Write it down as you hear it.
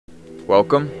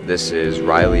Welcome, this is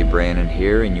Riley Brannon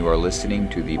here, and you are listening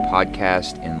to the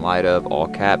podcast in light of, all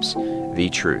caps, The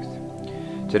Truth.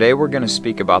 Today we're going to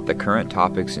speak about the current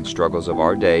topics and struggles of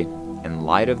our day in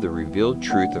light of the revealed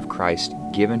truth of Christ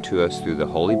given to us through the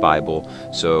Holy Bible,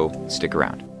 so stick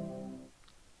around.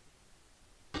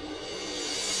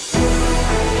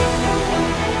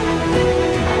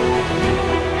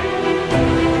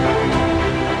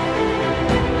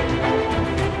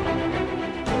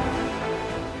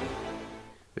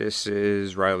 This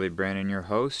is Riley Brannon, your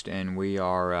host, and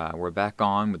we're back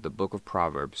on with the book of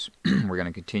Proverbs. We're going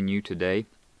to continue today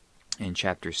in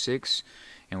chapter 6,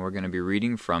 and we're going to be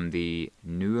reading from the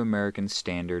New American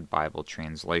Standard Bible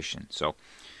Translation. So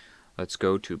let's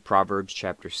go to Proverbs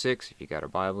chapter 6. If you got a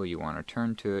Bible, you want to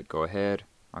turn to it, go ahead.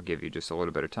 I'll give you just a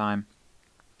little bit of time.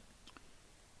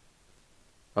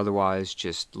 Otherwise,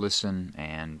 just listen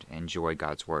and enjoy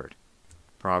God's Word.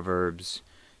 Proverbs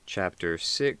chapter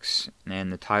 6,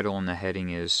 and the title and the heading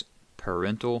is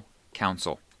Parental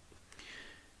Counsel.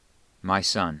 My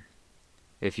son,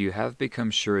 if you have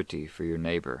become surety for your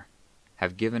neighbor,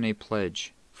 have given a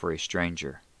pledge for a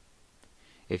stranger,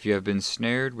 if you have been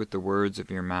snared with the words of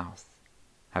your mouth,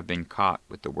 have been caught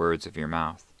with the words of your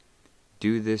mouth,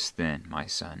 do this then, my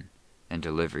son, and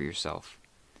deliver yourself.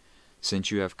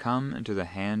 Since you have come into the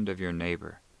hand of your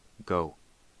neighbor, go,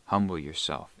 humble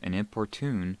yourself, and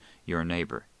importune your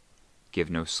neighbor. Give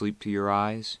no sleep to your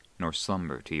eyes, nor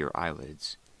slumber to your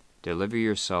eyelids. Deliver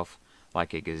yourself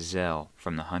like a gazelle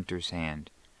from the hunter's hand,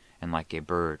 and like a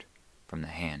bird from the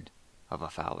hand of a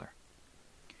fowler.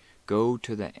 Go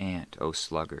to the ant, O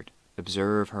sluggard,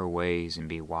 observe her ways and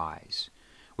be wise,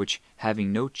 which,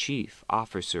 having no chief,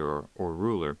 officer, or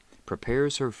ruler,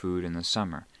 prepares her food in the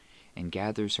summer, and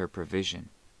gathers her provision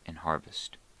in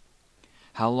harvest.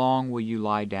 How long will you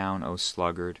lie down, O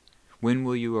sluggard? When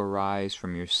will you arise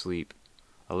from your sleep?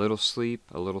 A little sleep,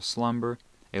 a little slumber,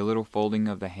 a little folding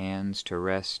of the hands to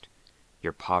rest.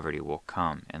 Your poverty will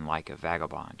come, and like a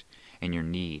vagabond, and your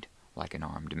need like an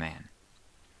armed man.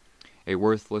 A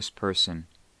worthless person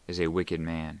is a wicked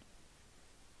man.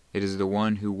 It is the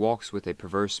one who walks with a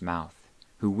perverse mouth,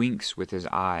 who winks with his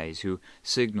eyes, who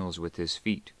signals with his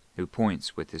feet, who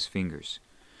points with his fingers,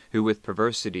 who with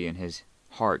perversity in his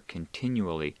heart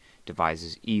continually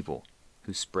devises evil,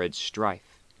 who spreads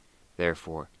strife.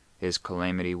 Therefore, his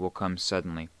calamity will come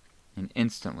suddenly, and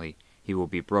instantly he will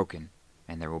be broken,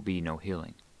 and there will be no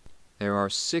healing. There are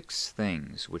 6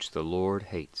 things which the Lord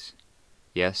hates,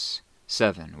 yes,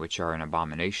 7 which are an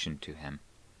abomination to him: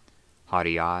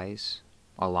 haughty eyes,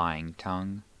 a lying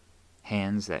tongue,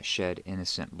 hands that shed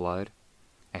innocent blood,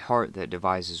 a heart that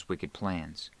devises wicked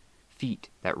plans, feet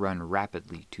that run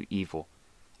rapidly to evil,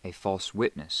 a false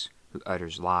witness who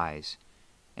utters lies,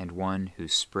 and one who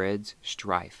spreads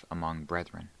strife among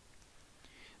brethren.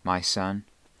 My son,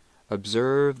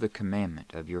 observe the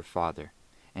commandment of your father,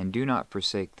 and do not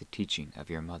forsake the teaching of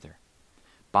your mother.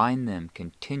 Bind them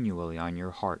continually on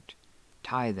your heart,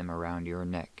 tie them around your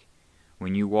neck.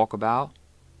 When you walk about,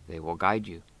 they will guide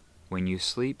you. When you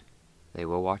sleep, they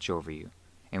will watch over you.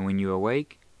 And when you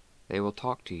awake, they will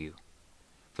talk to you.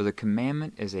 For the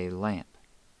commandment is a lamp,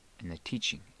 and the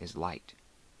teaching is light,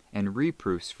 and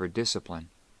reproofs for discipline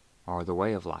are the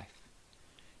way of life,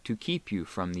 to keep you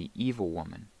from the evil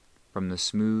woman, from the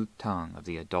smooth tongue of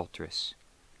the adulteress.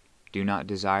 Do not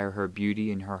desire her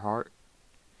beauty in her heart,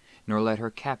 nor let her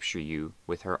capture you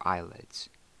with her eyelids.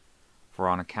 For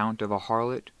on account of a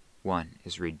harlot, one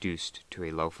is reduced to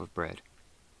a loaf of bread.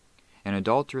 An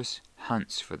adulteress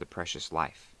hunts for the precious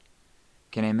life.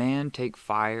 Can a man take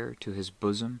fire to his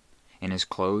bosom, and his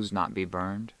clothes not be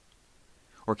burned?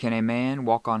 Or can a man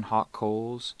walk on hot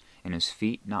coals, and his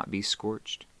feet not be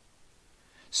scorched?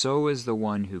 So is the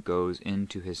one who goes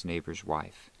into his neighbor's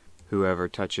wife. Whoever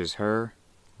touches her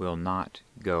will not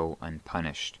go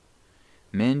unpunished.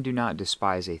 Men do not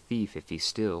despise a thief if he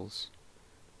steals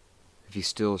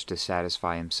to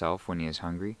satisfy himself when he is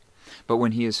hungry. But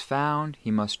when he is found,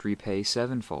 he must repay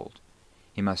 7-fold.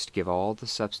 He must give all the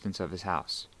substance of his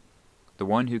house. The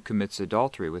one who commits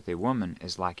adultery with a woman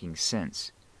is lacking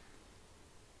sense.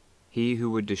 He who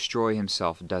would destroy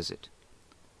himself does it.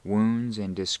 Wounds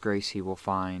and disgrace he will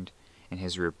find, and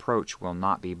his reproach will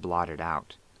not be blotted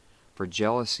out. For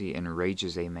jealousy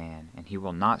enrages a man, and he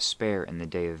will not spare in the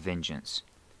day of vengeance.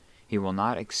 He will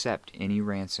not accept any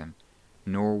ransom,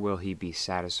 nor will he be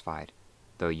satisfied,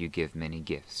 though you give many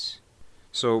gifts.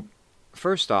 So,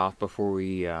 first off, before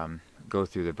we go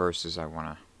through the verses I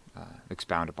want to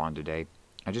expound upon today,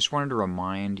 I just wanted to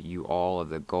remind you all of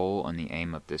the goal and the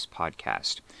aim of this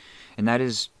podcast, and that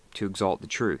is to exalt the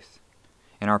truth.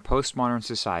 In our postmodern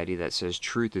society that says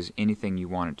truth is anything you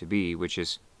want it to be, which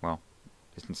is, well,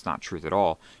 It's not truth at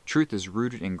all. Truth is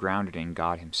rooted and grounded in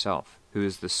God himself, who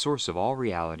is the source of all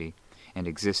reality and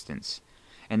existence.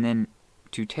 And then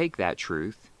to take that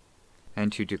truth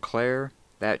and to declare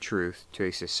that truth to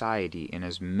a society in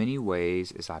as many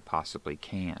ways as I possibly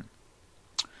can.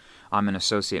 I'm an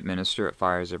associate minister at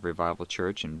Fires of Revival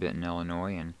Church in Benton,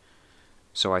 Illinois, and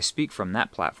so I speak from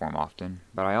that platform often,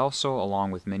 but I also,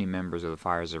 along with many members of the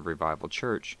Fires of Revival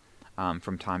Church,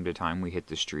 from time to time we hit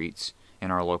the streets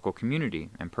in our local community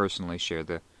and personally share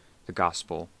the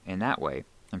gospel in that way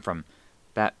and from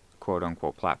that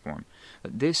quote-unquote platform.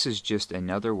 But this is just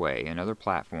another way, another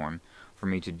platform for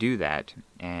me to do that,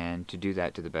 and to do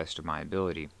that to the best of my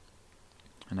ability.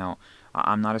 Now,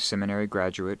 I'm not a seminary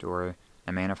graduate or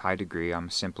a man of high degree. I'm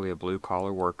simply a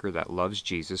blue-collar worker that loves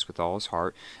Jesus with all his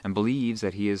heart and believes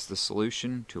that he is the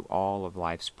solution to all of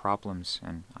life's problems,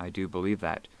 and I do believe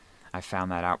that. I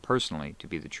found that out personally to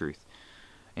be the truth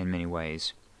in many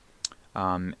ways,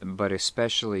 but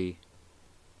especially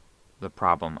the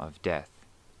problem of death.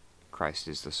 Christ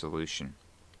is the solution.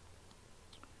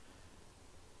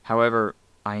 However,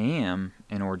 I am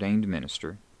an ordained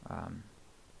minister, and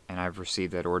I've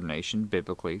received that ordination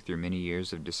biblically through many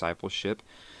years of discipleship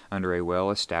under a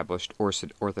well-established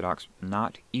Orthodox,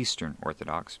 not Eastern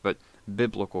Orthodox, but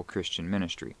biblical Christian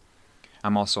ministry.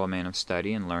 I'm also a man of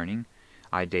study and learning.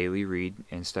 I daily read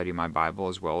and study my Bible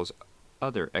as well as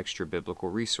other extra-biblical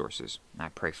resources. I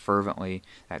pray fervently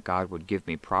that God would give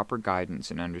me proper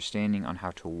guidance and understanding on how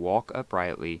to walk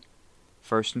uprightly,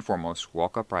 first and foremost,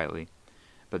 walk uprightly,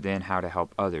 but then how to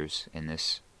help others in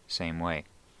this same way.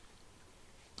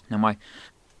 Now my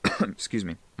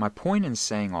point in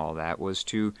saying all that was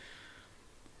to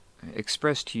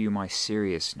express to you my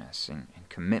seriousness and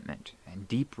commitment and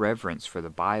deep reverence for the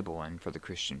Bible and for the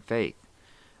Christian faith.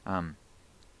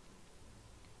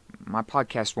 My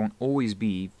podcast won't always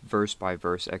be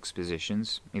verse-by-verse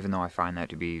expositions, even though I find that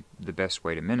to be the best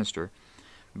way to minister.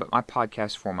 But my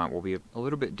podcast format will be a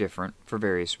little bit different for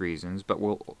various reasons,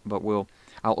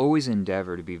 I'll always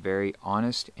endeavor to be very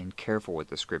honest and careful with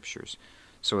the Scriptures,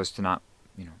 so as to not,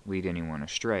 lead anyone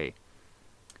astray.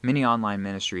 Many online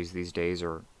ministries these days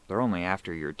they're only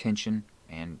after your attention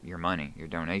and your money, your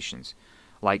donations.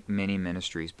 Like many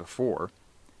ministries before,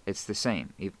 it's the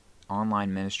same.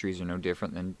 Online ministries are no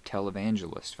different than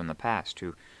televangelists from the past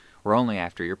who were only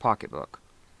after your pocketbook.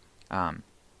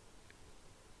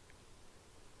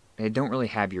 They don't really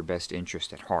have your best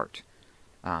interest at heart.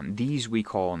 These we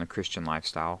call in the Christian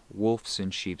lifestyle wolves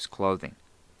in sheep's clothing.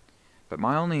 But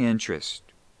my only interest,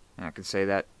 and I can say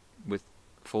that with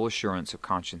full assurance of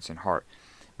conscience and heart,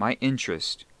 my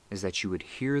interest is that you would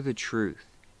hear the truth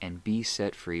and be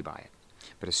set free by it,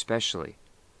 but especially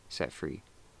set free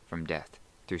from death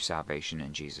through salvation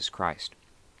in Jesus Christ.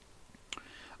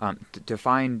 To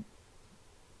find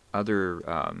other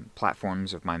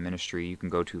platforms of my ministry, you can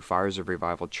go to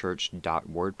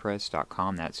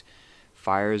firesofrevivalchurch.wordpress.com. That's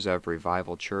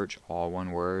firesofrevivalchurch, all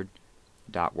one word,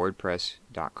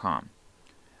 .wordpress.com.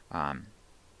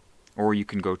 Or you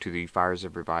can go to the Fires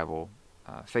of Revival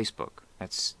Facebook.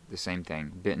 That's the same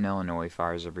thing. Benton, Illinois,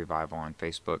 Fires of Revival on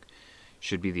Facebook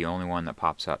should be the only one that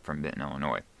pops up from Benton,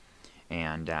 Illinois.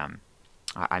 And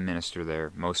I minister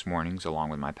there most mornings along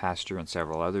with my pastor and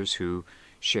several others who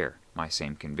share my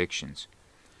same convictions.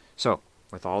 So,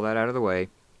 with all that out of the way,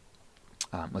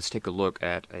 let's take a look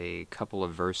at a couple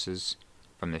of verses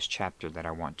from this chapter that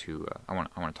I want to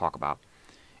talk about.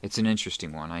 It's an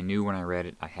interesting one. I knew when I read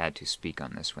it I had to speak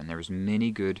on this one. There was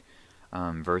many good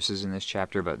verses in this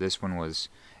chapter, but this one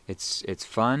it's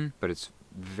fun, but it's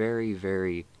very,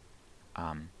 very,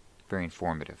 very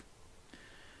informative.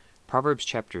 Proverbs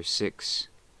chapter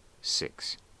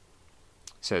 6:6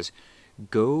 says,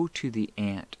 "Go to the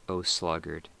ant, O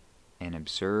sluggard, and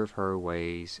observe her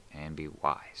ways, and be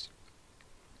wise."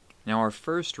 Now, our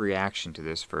first reaction to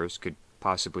this verse could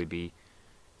possibly be,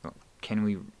 well, can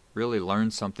we really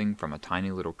learn something from a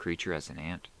tiny little creature as an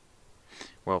ant?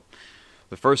 Well,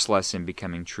 the first lesson in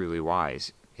becoming truly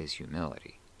wise is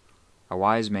humility. A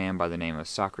wise man by the name of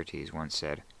Socrates once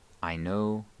said, "I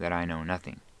know that I know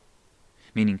nothing,"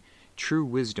 meaning true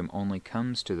wisdom only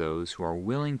comes to those who are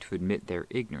willing to admit their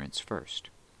ignorance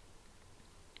first.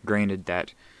 Granted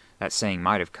that saying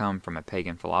might have come from a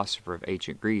pagan philosopher of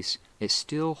ancient Greece, it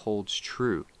still holds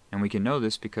true, and we can know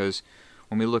this because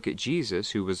when we look at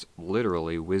Jesus, who was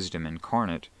literally wisdom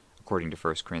incarnate, according to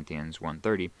 1 Corinthians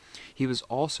 1:30, he was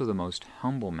also the most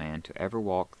humble man to ever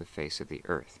walk the face of the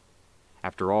earth.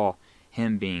 After all,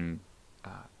 him being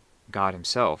God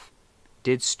himself,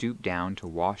 did stoop down to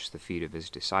wash the feet of his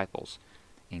disciples,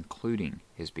 including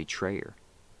his betrayer,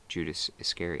 Judas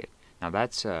Iscariot. Now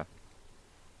that's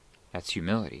That's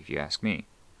humility, if you ask me.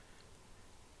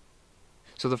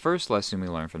 So the first lesson we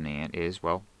learn from the ant is,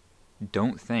 well,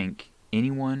 don't think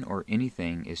anyone or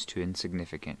anything is too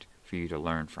insignificant for you to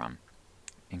learn from,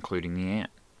 including the ant.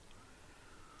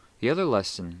 The other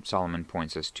lesson Solomon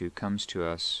points us to comes to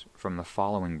us from the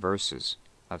following verses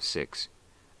of 6,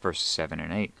 verses 7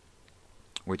 and 8,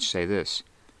 which say this: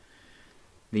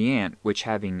 The ant, which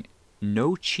having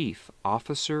no chief,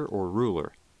 officer, or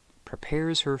ruler,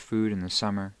 prepares her food in the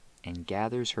summer and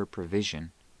gathers her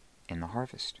provision in the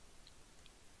harvest.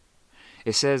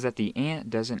 It says that the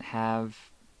ant doesn't have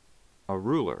a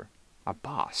ruler, a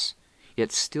boss,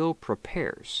 yet still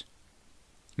prepares,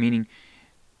 meaning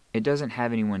it doesn't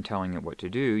have anyone telling it what to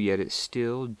do, yet it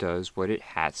still does what it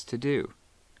has to do.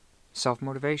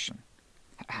 Self-motivation.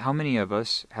 How many of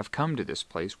us have come to this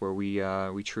place where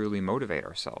we truly motivate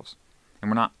ourselves, and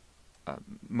we're not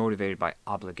motivated by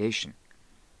obligation?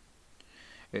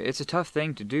 It's a tough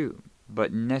thing to do,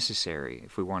 but necessary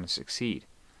if we want to succeed.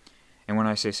 And when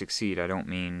I say succeed, I don't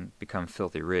mean become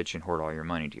filthy rich and hoard all your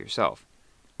money to yourself.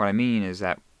 What I mean is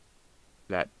that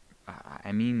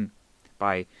I mean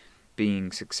by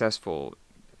being successful,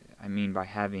 I mean by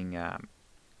having a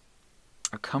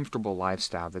comfortable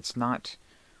lifestyle that's not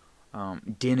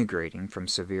denigrating from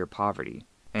severe poverty,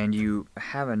 and you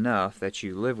have enough that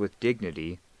you live with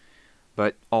dignity,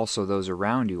 but also those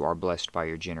around you are blessed by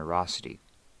your generosity.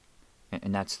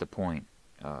 And that's the point.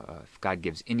 If God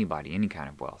gives anybody any kind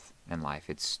of wealth in life,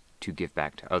 it's to give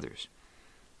back to others.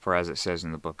 For as it says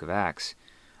in the book of Acts,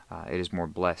 it is more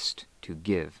blessed to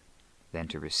give than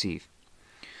to receive.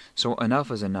 So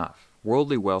enough is enough.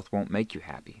 Worldly wealth won't make you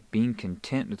happy. Being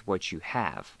content with what you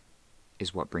have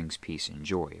is what brings peace and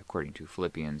joy, according to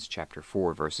Philippians chapter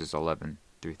 4, verses 11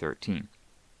 through 13.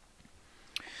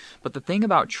 But the thing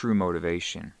about true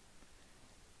motivation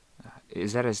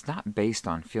is that it's not based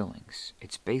on feelings.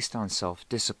 It's based on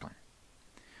self-discipline.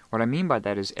 What I mean by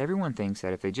that is everyone thinks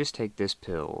that if they just take this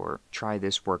pill or try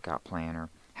this workout plan or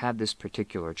have this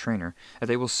particular trainer, that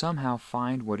they will somehow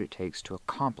find what it takes to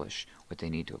accomplish what they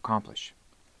need to accomplish.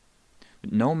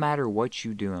 But no matter what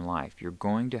you do in life, you're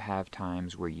going to have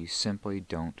times where you simply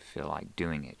don't feel like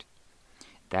doing it.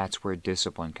 That's where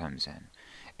discipline comes in.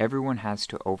 Everyone has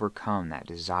to overcome that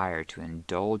desire to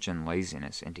indulge in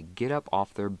laziness and to get up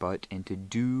off their butt and to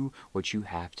do what you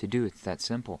have to do. It's that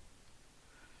simple.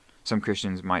 Some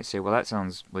Christians might say, well, that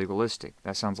sounds legalistic.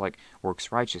 That sounds like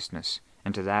works righteousness.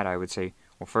 And to that I would say,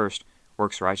 well, first,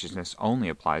 works righteousness only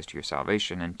applies to your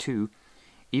salvation. And two,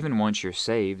 even once you're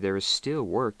saved, there is still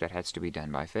work that has to be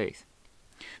done by faith.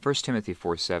 1 Timothy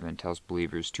 4:7 tells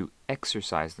believers to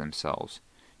exercise themselves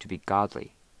to be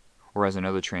godly. Or as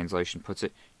another translation puts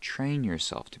it, train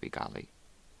yourself to be godly.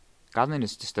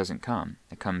 Godliness just doesn't come.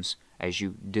 It comes as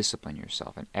you discipline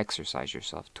yourself and exercise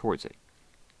yourself towards it.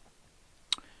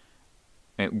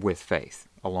 With faith,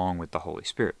 along with the Holy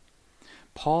Spirit.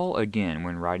 Paul, again,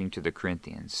 when writing to the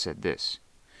Corinthians, said this: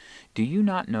 Do you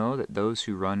not know that those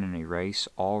who run in a race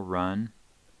all run,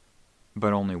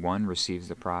 but only one receives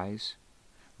the prize?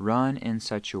 Run in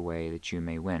such a way that you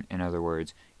may win. In other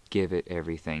words, give it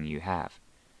everything you have.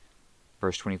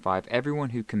 Verse 25,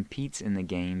 everyone who competes in the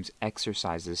games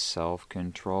exercises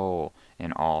self-control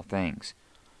in all things.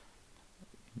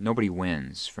 Nobody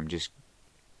wins from just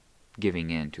giving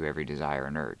in to every desire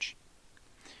and urge.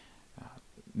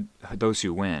 Those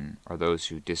who win are those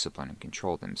who discipline and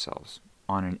control themselves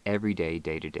on an everyday,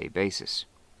 day-to-day basis.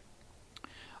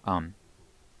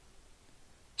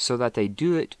 So that they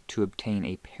do it to obtain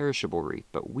a perishable wreath,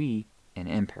 but we an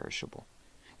imperishable.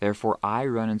 Therefore I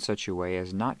run in such a way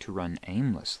as not to run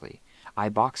aimlessly. I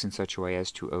box in such a way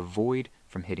as to avoid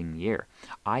from hitting the air.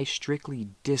 I strictly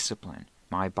discipline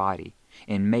my body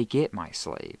and make it my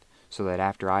slave, so that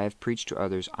after I have preached to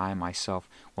others, I myself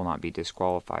will not be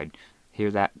disqualified. Hear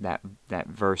that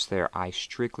verse there. I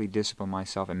strictly discipline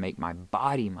myself and make my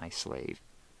body my slave.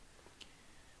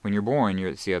 When you're born,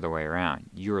 it's the other way around.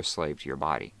 You're a slave to your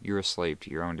body. You're a slave to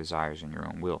your own desires and your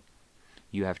own will.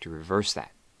 You have to reverse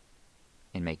that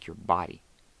and make your body.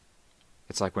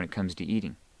 It's like when it comes to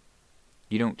eating.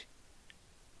 You don't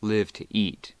live to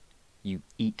eat. You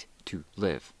eat to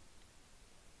live.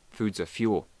 Food's a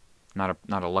fuel, not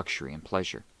a luxury and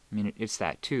pleasure. I mean, it's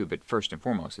that too, but first and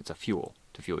foremost, it's a fuel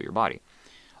to fuel your body.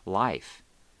 Life,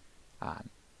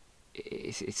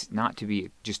 it's not to be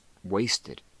just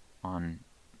wasted on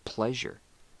pleasure.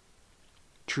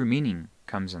 True meaning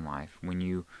comes in life when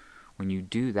you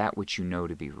do that which you know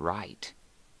to be right,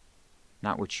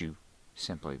 not what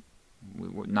simply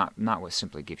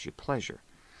gives you pleasure.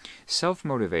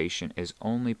 Self-motivation is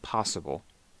only possible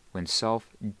when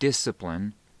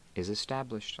self-discipline is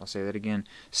established. I'll say that again.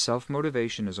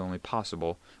 Self-motivation is only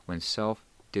possible when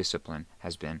self-discipline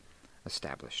has been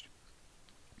established.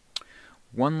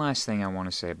 One last thing I want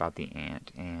to say about the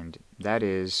ant, and that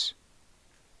is,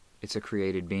 it's a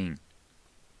created being.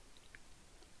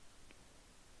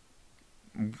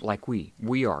 Like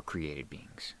we are created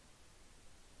beings.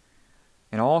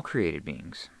 And all created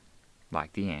beings,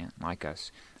 like the ant, like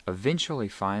us, eventually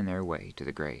find their way to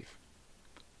the grave.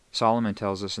 Solomon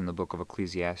tells us in the book of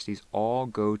Ecclesiastes, all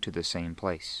go to the same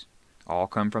place. All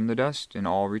come from the dust, and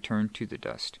all return to the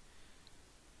dust.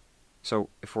 So,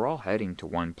 if we're all heading to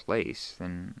one place,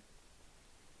 then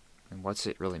what's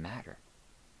it really matter?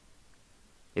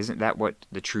 Isn't that what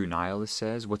the true nihilist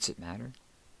says? What's it matter?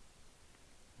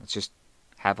 Let's just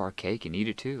have our cake and eat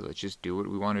it too. Let's just do what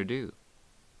we want to do.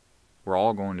 We're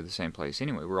all going to the same place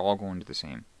anyway. We're all going to the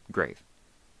same grave.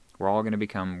 We're all going to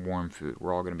become worm food.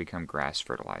 We're all going to become grass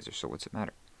fertilizer. So what's it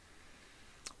matter?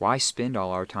 Why spend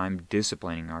all our time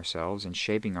disciplining ourselves and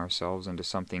shaping ourselves into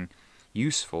something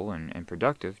useful and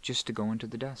productive just to go into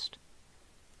the dust?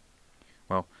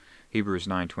 Well, Hebrews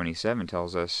 9:27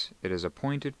 tells us it is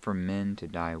appointed for men to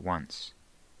die once,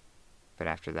 but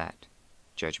after that,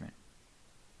 judgment.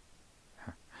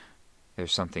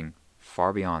 There's something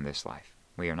far beyond this life.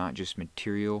 We are not just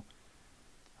material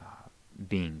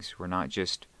beings. We're not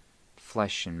just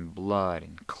flesh and blood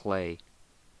and clay.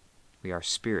 We are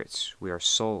spirits. We are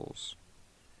souls.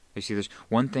 You see, there's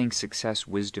one thing success,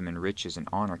 wisdom, and riches and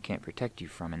honor can't protect you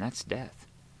from, and that's death.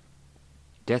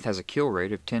 Death has a kill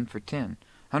rate of 10 for 10.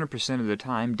 100% of the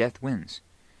time, death wins.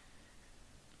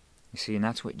 You see, and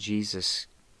that's what Jesus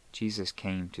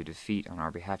came to defeat on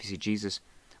our behalf. You see, Jesus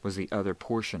was the other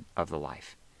portion of the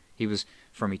life. He was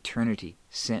from eternity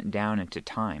sent down into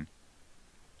time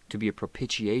to be a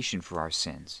propitiation for our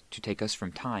sins, to take us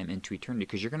from time into eternity,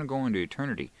 because you're going to go into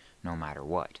eternity no matter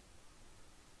what.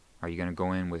 Are you going to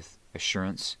go in with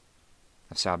assurance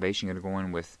of salvation? You're going to go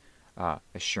in with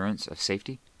assurance of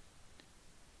safety?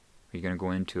 Or are you going to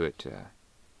go into it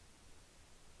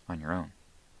on your own?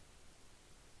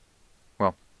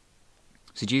 Well,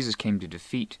 see, Jesus came to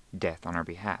defeat death on our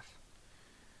behalf.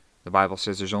 The Bible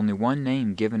says there's only one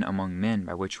name given among men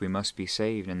by which we must be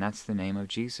saved, and that's the name of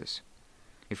Jesus.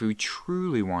 If we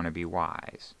truly want to be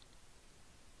wise,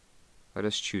 let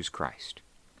us choose Christ.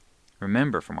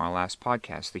 Remember from our last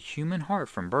podcast, the human heart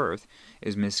from birth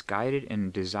is misguided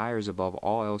and desires above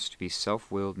all else to be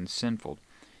self-willed and sinful.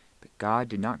 But God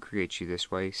did not create you this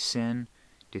way. Sin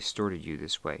distorted you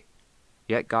this way.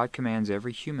 Yet God commands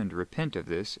every human to repent of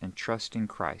this and trust in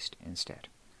Christ instead.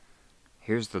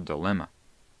 Here's the dilemma.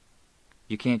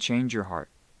 You can't change your heart.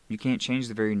 You can't change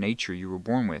the very nature you were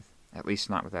born with, at least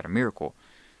not without a miracle.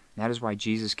 And that is why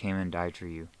Jesus came and died for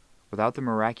you. Without the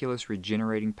miraculous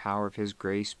regenerating power of His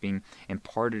grace being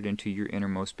imparted into your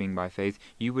innermost being by faith,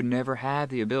 you would never have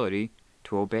the ability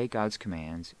to obey God's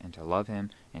commands and to love Him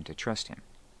and to trust Him.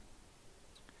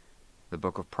 The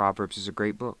book of Proverbs is a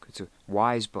great book. It's a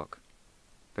wise book.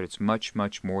 But it's much,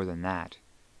 much more than that.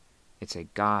 It's a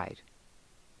guide,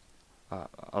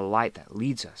 a light that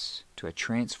leads us to a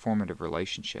transformative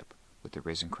relationship with the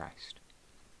risen Christ.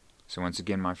 So once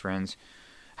again, my friends,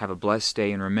 have a blessed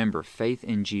day, and remember, faith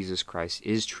in Jesus Christ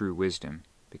is true wisdom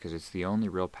because it's the only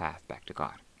real path back to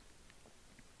God.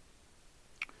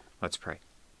 Let's pray.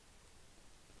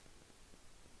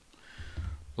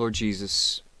 Lord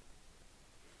Jesus,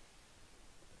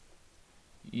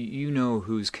 you know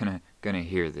who's gonna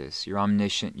hear this. You're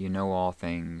omniscient. You know all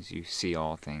things. You see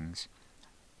all things.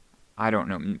 I don't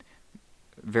know.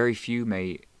 Very few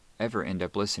may ever end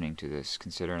up listening to this,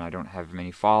 considering I don't have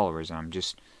many followers and I'm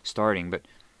just starting. But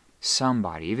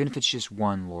somebody, even if it's just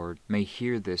one, Lord, may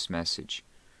hear this message.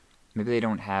 Maybe they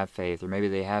don't have faith, or maybe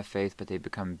they have faith but they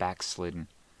become backslidden.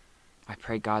 I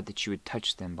pray, God, that you would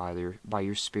touch them by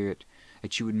your Spirit,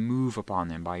 that you would move upon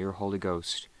them by your Holy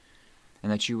Ghost,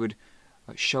 and that you would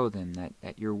show them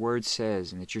that your word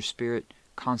says, and that your Spirit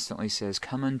constantly says,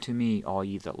 "Come unto me, all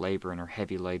ye that labor and are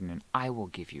heavy laden, and I will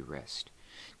give you rest.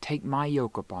 Take my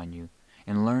yoke upon you,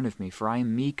 and learn of me, for I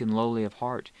am meek and lowly of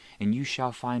heart, and you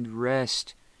shall find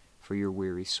rest for your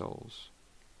weary souls.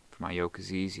 For my yoke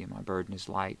is easy, and my burden is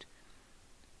light."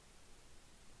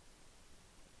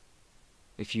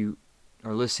 If you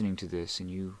are listening to this, and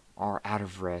you are out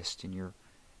of rest, and you're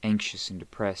anxious and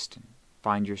depressed, and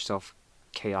find yourself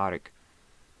chaotic,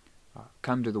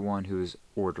 come to the one who is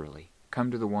orderly. Come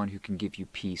to the one who can give you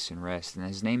peace and rest, and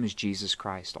His name is Jesus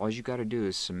Christ. All you got to do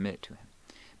is submit to Him.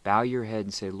 Bow your head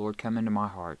and say, "Lord, come into my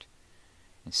heart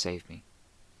and save me.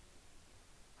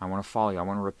 I want to follow you. I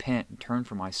want to repent and turn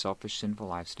from my selfish, sinful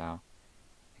lifestyle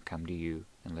and come to you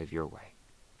and live your way."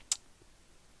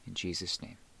 In Jesus'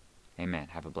 name, Amen.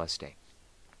 Have a blessed day.